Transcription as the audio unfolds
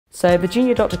So the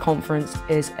Junior Doctor Conference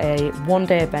is a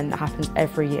one-day event that happens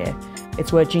every year.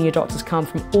 It's where junior doctors come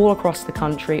from all across the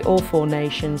country, all 4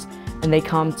 nations, and they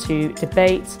come to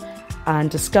debate and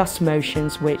discuss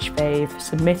motions which they've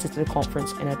submitted to the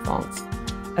conference in advance.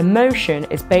 A motion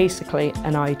is basically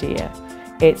an idea.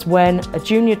 It's when a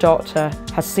junior doctor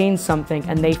has seen something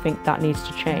and they think that needs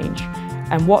to change.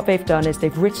 And what they've done is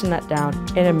they've written that down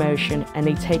in a motion and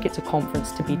they take it to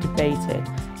conference to be debated.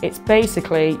 It's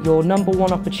basically your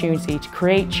 #1 opportunity to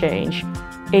create change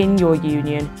in your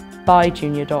union by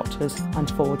junior doctors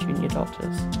and for junior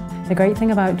doctors. The great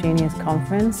thing about Juniors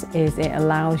Conference is it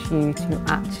allows you to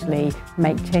actually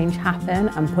make change happen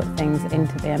and put things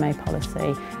into BMA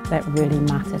policy that really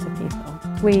matter to people.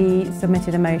 We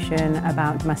submitted a motion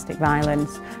about domestic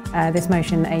violence. This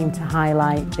motion aimed to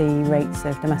highlight the rates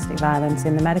of domestic violence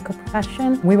in the medical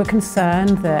profession. We were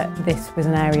concerned that this was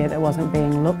an area that wasn't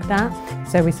being looked at,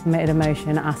 so we submitted a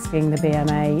motion asking the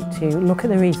BMA to look at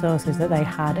the resources that they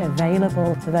had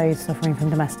available to those suffering from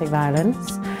domestic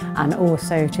violence, and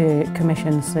also to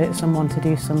commission someone to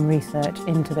do some research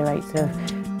into the rates of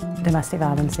domestic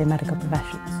violence in medical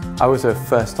professions. I was a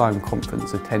first-time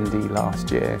conference attendee last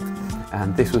year,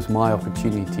 and this was my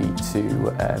opportunity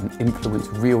to influence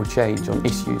real change on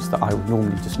issues that I would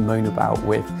normally just moan about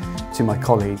to my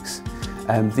colleagues.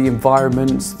 The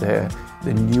environments, the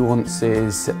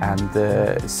nuances and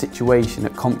the situation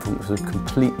at conference was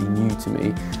completely new to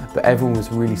me, but everyone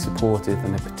was really supportive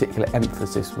and a particular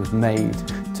emphasis was made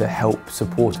to help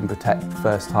support and protect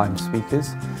first-time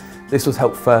speakers. This was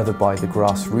helped further by the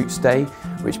Grassroots Day,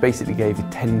 which basically gave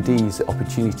attendees the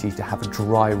opportunity to have a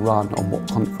dry run on what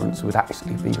conference would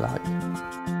actually be like.